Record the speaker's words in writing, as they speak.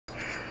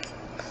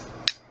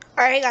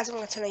Alright guys, I'm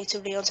going to turn on a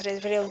YouTube video.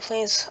 Today's video I'm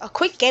playing a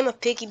quick game of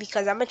Piggy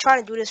because I've been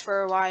trying to do this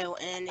for a while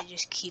and it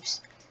just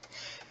keeps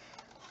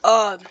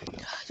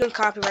doing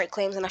copyright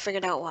claims and I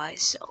figured out why.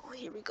 So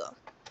here we go.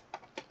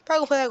 Probably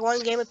gonna play like one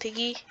game of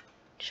Piggy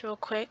just real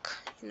quick,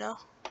 you know.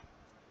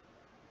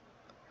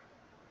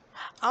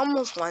 I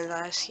almost won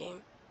last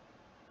game.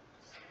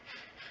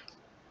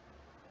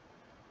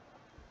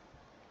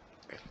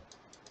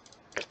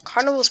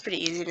 Carnival's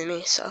pretty easy to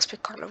me, so let's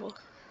pick Carnival.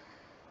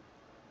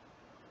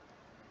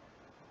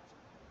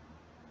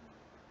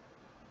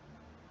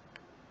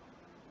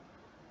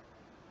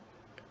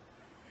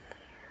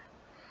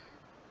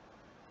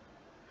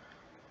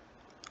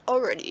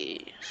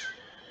 Already.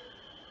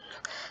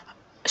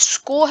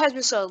 School has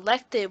been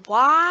selected.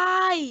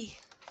 Why?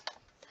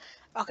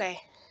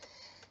 Okay.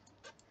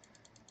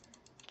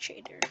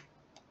 Trader.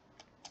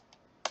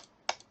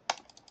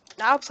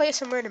 Now I'll play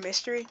some murder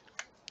mystery.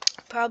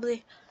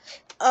 Probably.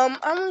 I'm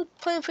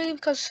playing Piggy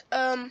because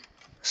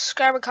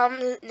subscriber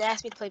commented and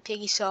asked me to play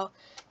Piggy, so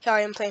here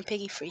I am playing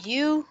Piggy for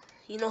you.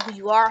 You know who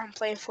you are. I'm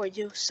playing for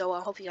you, so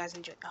I hope you guys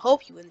enjoy. I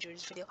hope you enjoyed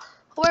this video.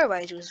 Hope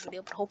everybody enjoyed this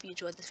video, but I hope you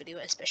enjoyed this video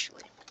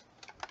especially.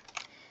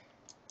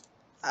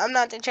 I'm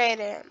not the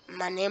trader.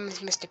 My name is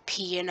Mr.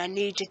 P, and I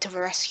need you to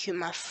rescue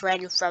my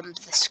friend from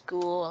the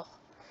school.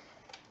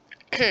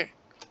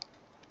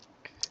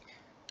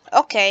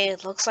 Okay,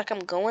 it looks like I'm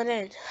going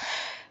in.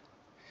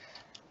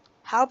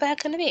 How bad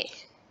can it be?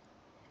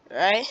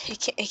 Right?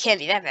 It can't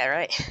be that bad,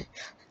 right?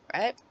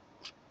 Right?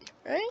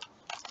 Right?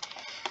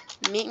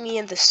 Meet me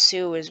in the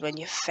sewers when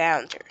you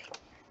found her.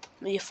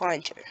 When you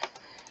find her.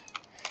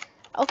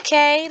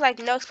 Okay, like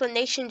no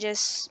explanation,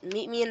 just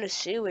meet me in the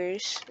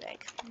sewers.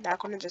 Like, not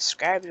gonna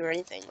describe you or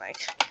anything,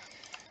 like,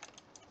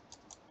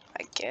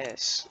 I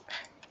guess.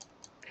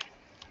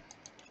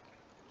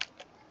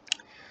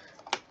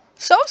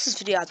 So what's this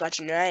video I was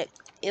watching, right?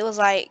 It was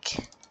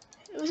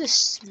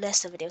just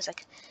messed up video. It was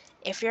like,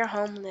 if you're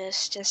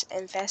homeless, just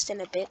invest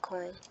in a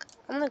Bitcoin.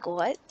 I'm like,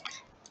 what?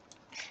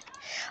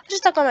 I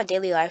just talk about my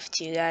daily life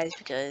to you guys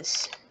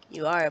because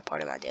you are a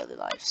part of my daily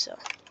life, so.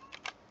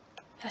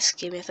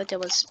 Excuse me, I thought that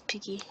was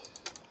Piggy.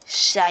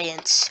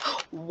 Science.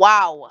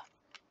 Wow.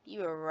 You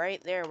were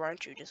right there,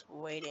 weren't you? Just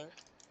waiting.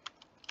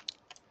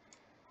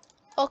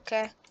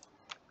 Okay.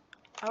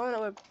 I don't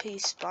know where Piggy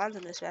spawns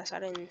in this mess.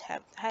 I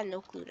had no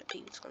clue that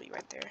Piggy was gonna be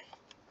right there.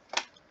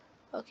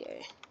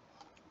 Okay.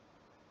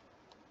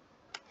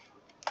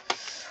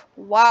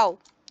 Wow.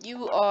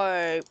 You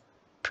are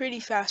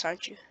pretty fast,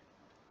 aren't you?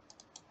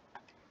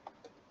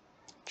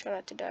 Try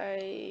not to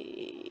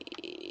die.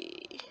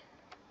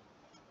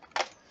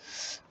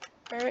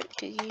 Alright,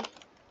 Piggy.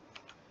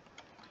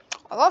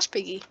 I lost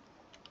Piggy.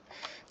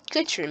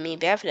 Good for me,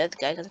 bad for the other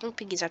guy, because I think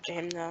Piggy's after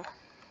him now.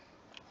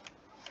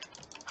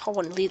 I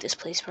want to leave this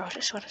place, bro. I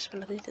just want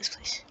to leave this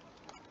place.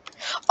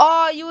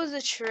 Oh, you was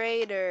a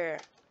traitor.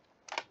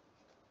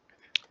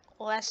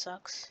 Well, that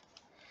sucks.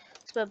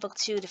 Let's go to book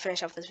 2 to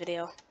finish off this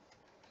video.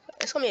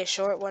 It's going to be a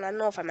short one. I don't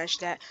know if I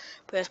mentioned that,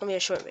 but it's going to be a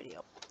short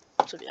video.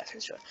 So you guys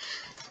enjoy.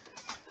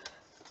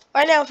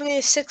 Right now, for me,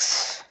 it's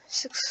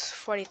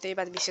 6:43,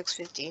 about to be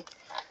 6:50,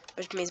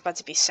 which means about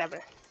to be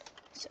 7.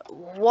 So,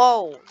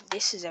 whoa,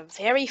 this is a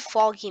very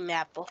foggy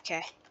map.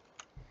 Okay.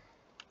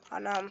 Oh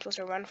no, I'm supposed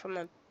to run from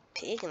a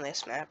pig in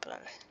this map.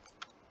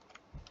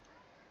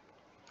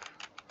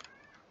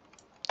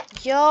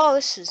 Yo,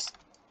 this is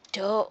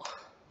dope.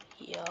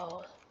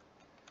 Yo.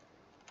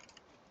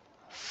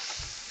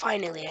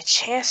 Finally, a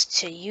chance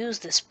to use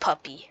this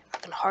puppy. I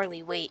can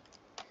hardly wait.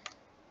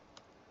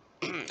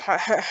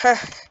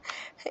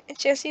 A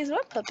chance to use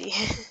what puppy?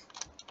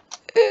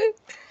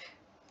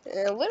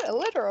 A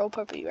literal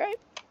puppy, right?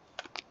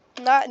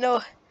 Not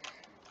no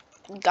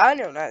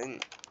gun or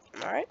nothing.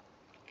 Alright?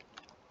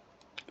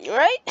 You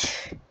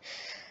right?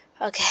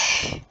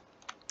 Okay.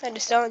 I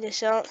just don't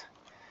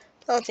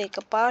think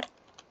about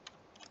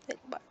it.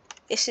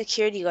 There's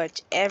security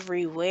guards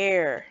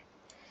everywhere.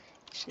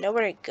 There's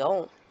nowhere to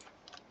go.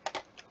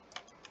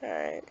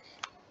 Alright.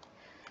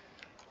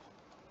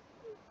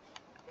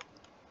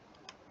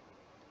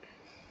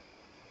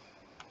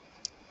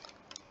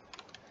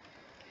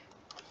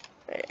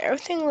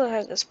 Everything looks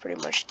like it's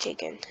pretty much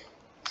taken.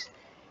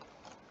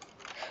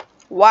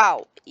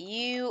 Wow,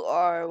 you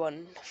are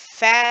one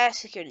fast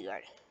security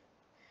guard.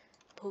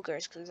 Who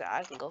cares? Because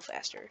I can go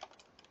faster.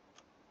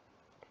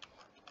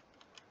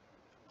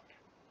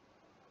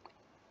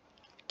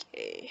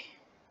 Okay.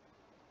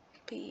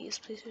 Please,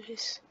 please,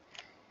 please.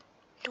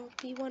 Don't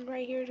be one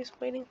right here just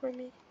waiting for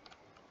me.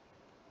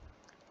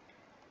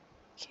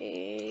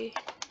 Okay.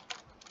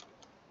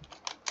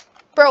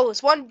 Bro,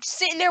 there's one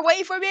sitting there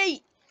waiting for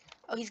me.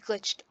 Oh, he's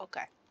glitched.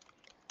 Okay.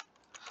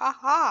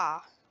 Haha.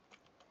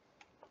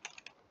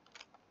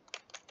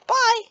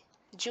 Bye.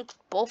 Juke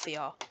both of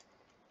y'all.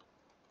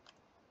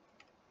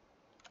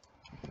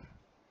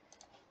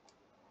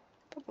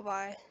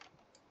 Bye-bye.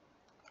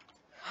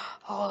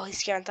 Oh, he's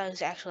scared. I thought he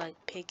was actually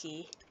like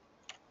Piggy.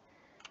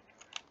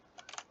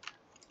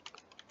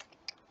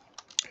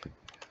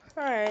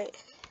 Alright.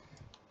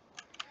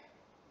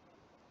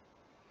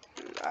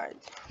 Alright.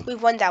 We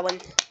won that one.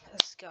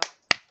 Let's go.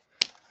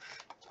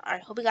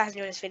 Alright, hope you guys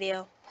enjoyed this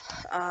video.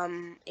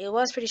 It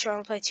was pretty short.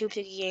 I played 2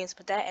 piggy games,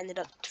 but that ended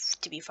up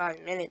to be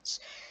 5 minutes.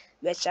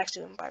 Which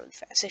actually went by really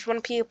fast. So if you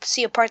want to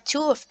see a part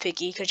 2 of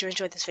Piggy, because you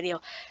enjoyed this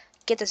video,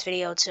 get this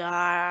video to,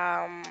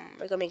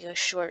 we're gonna make it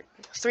short,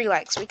 3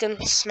 likes. We can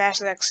smash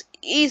the likes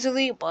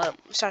easily, but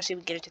I'm trying to see if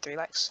we can get it to 3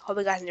 likes. Hope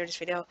you guys enjoyed this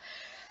video.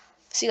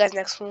 See you guys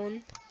next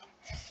one.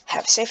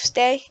 Have a safe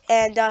day,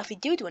 and if we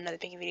do another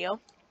Piggy video,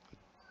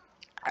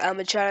 I'm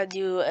gonna try to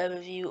do a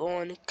review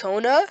on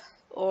Kona,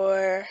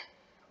 or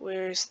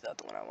where's the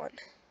other one I want?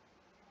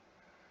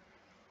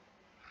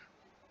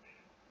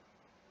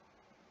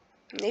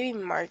 Maybe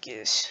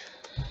Marcus.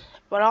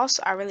 But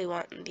also, I really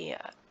want the,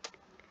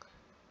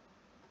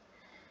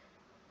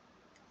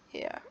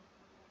 yeah.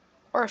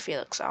 Or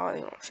Felix. I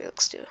really want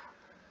Felix too.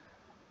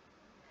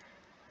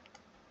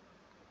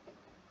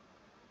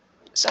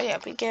 So yeah,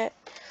 we get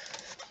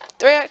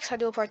 3x. I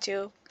do a part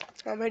 2.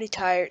 I'm pretty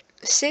tired.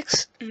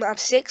 I'm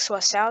 6, so I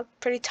sound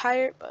pretty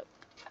tired, but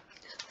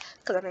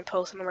because I've been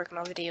posting and working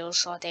on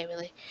videos all day,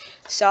 really.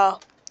 So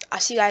I'll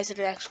see you guys in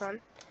the next one.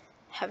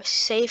 Have a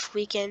safe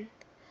weekend.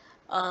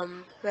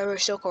 Remember,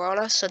 it's still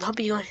Corona, so don't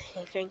be doing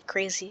anything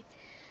crazy.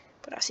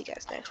 But I'll see you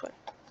guys next one.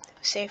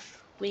 Have a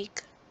safe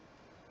week,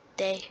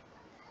 day,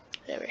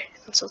 whatever.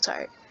 I'm so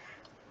tired.